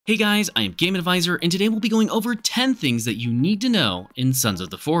Hey guys, I am Game Advisor, and today we'll be going over 10 things that you need to know in Sons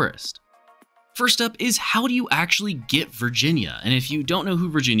of the Forest. First up is, how do you actually get Virginia? And if you don't know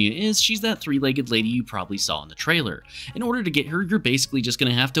who Virginia is, she's that three-legged lady you probably saw in the trailer. In order to get her, you're basically just going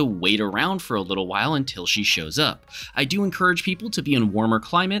to have to wait around for a little while until she shows up. I do encourage people to be in warmer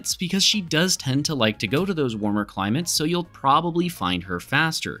climates because she does tend to like to go to those warmer climates, so you'll probably find her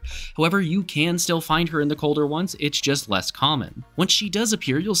faster. However, you can still find her in the colder ones, it's just less common. Once she does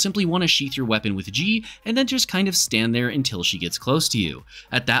appear, you'll simply want to sheath your weapon with G and then just kind of stand there until she gets close to you.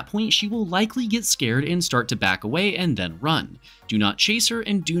 At that point, she will likely get scared and start to back away and then run. Do not chase her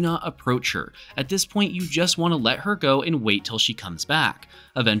and do not approach her. At this point, you just want to let her go and wait till she comes back.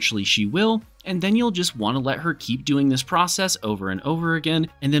 Eventually she will, and then you'll just want to let her keep doing this process over and over again,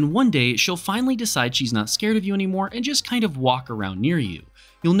 and then one day she'll finally decide she's not scared of you anymore and just kind of walk around near you.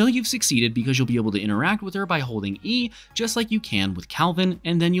 You'll know you've succeeded because you'll be able to interact with her by holding E, just like you can with Calvin,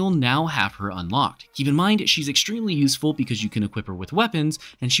 and then you'll now have her unlocked. Keep in mind, she's extremely useful because you can equip her with weapons,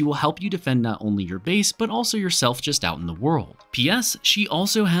 and she will help you defend not only your base, but also yourself just out in the world. P.S. She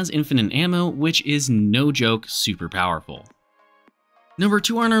also has infinite ammo, which is no joke super powerful. Number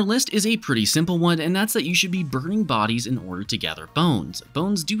 2 on our list is a pretty simple one, and that's that you should be burning bodies in order to gather bones.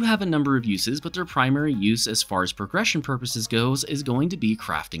 Bones do have a number of uses, but their primary use as far as progression purposes goes is going to be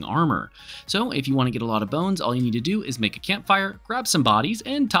crafting armor. So if you want to get a lot of bones, all you need to do is make a campfire, grab some bodies,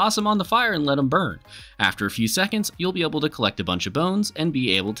 and toss them on the fire and let them burn. After a few seconds, you'll be able to collect a bunch of bones and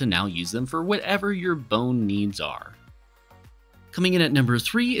be able to now use them for whatever your bone needs are. Coming in at number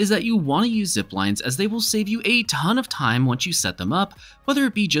 3 is that you want to use ziplines, as they will save you a ton of time once you set them up, whether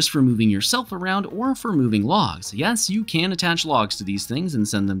it be just for moving yourself around or for moving logs. Yes, you can attach logs to these things and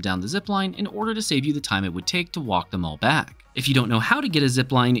send them down the zipline in order to save you the time it would take to walk them all back. If you don't know how to get a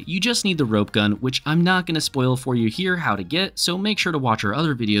zipline, you just need the rope gun, which I'm not going to spoil for you here how to get, so make sure to watch our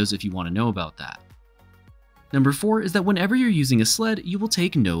other videos if you want to know about that. Number 4 is that whenever you're using a sled, you will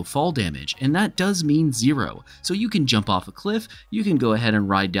take no fall damage, and that does mean 0. So you can jump off a cliff, you can go ahead and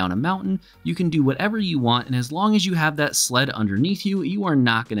ride down a mountain, you can do whatever you want, and as long as you have that sled underneath you, you are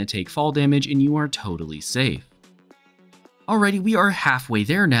not going to take fall damage and you are totally safe. Alrighty, we are halfway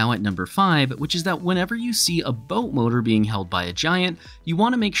there now at number 5, which is that whenever you see a boat motor being held by a giant, you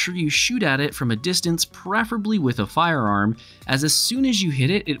want to make sure you shoot at it from a distance, preferably with a firearm, as soon as you hit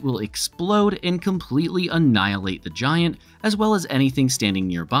it, it will explode and completely annihilate the giant, as well as anything standing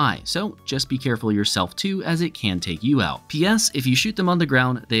nearby, so just be careful yourself too, as it can take you out. P.S. If you shoot them on the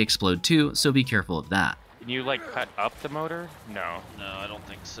ground, they explode too, so be careful of that. Can you like cut up the motor? No. No, I don't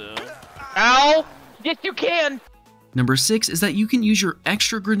think so. Ow! Yes, you can! Number 6 is that you can use your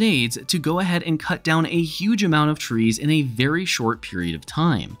extra grenades to go ahead and cut down a huge amount of trees in a very short period of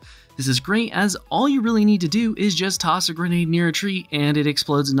time. This is great, as all you really need to do is just toss a grenade near a tree and it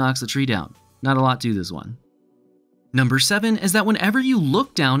explodes and knocks the tree down. Not a lot to this one. Number 7 is that whenever you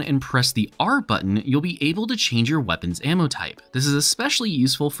look down and press the R button, you'll be able to change your weapon's ammo type. This is especially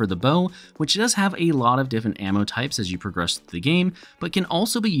useful for the bow, which does have a lot of different ammo types as you progress through the game, but can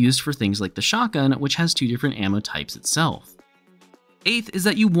also be used for things like the shotgun, which has 2 different ammo types itself. 8th is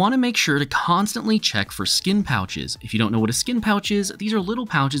that you want to make sure to constantly check for skin pouches. If you don't know what a skin pouch is, these are little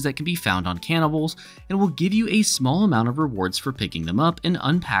pouches that can be found on cannibals and will give you a small amount of rewards for picking them up and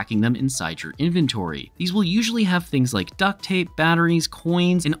unpacking them inside your inventory. These will usually have things like duct tape, batteries,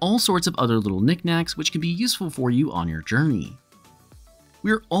 coins, and all sorts of other little knickknacks which can be useful for you on your journey.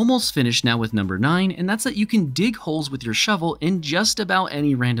 We're almost finished now with number 9, and that's that you can dig holes with your shovel in just about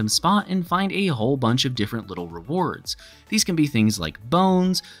any random spot and find a whole bunch of different little rewards. These can be things like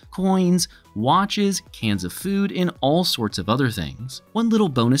bones, coins, watches, cans of food, and all sorts of other things. One little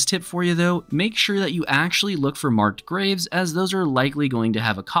bonus tip for you though, make sure that you actually look for marked graves, as those are likely going to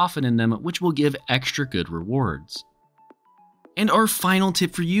have a coffin in them, which will give extra good rewards. And our final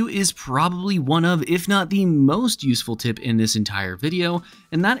tip for you is probably one of, if not the most useful tip in this entire video,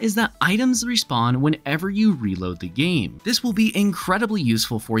 and that is that items respawn whenever you reload the game. This will be incredibly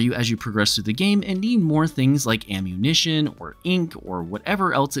useful for you as you progress through the game and need more things like ammunition or ink or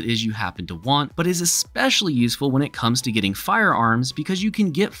whatever else it is you happen to want, but is especially useful when it comes to getting firearms, because you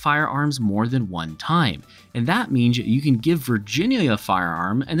can get firearms more than one time. And that means you can give Virginia a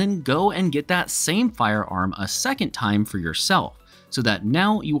firearm and then go and get that same firearm a second time for yourself, so that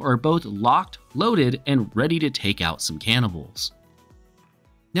now you are both locked, loaded, and ready to take out some cannibals.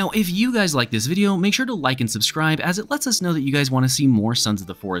 Now, if you guys like this video, make sure to like and subscribe, as it lets us know that you guys want to see more Sons of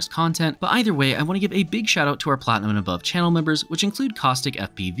the Forest content. But either way, I want to give a big shout out to our Platinum and Above channel members, which include Caustic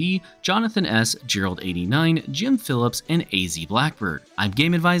FPV, Jonathan S, Gerald89, Jim Phillips, and AZ Blackbird. I'm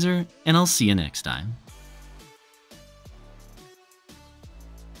Game Advisor, and I'll see you next time.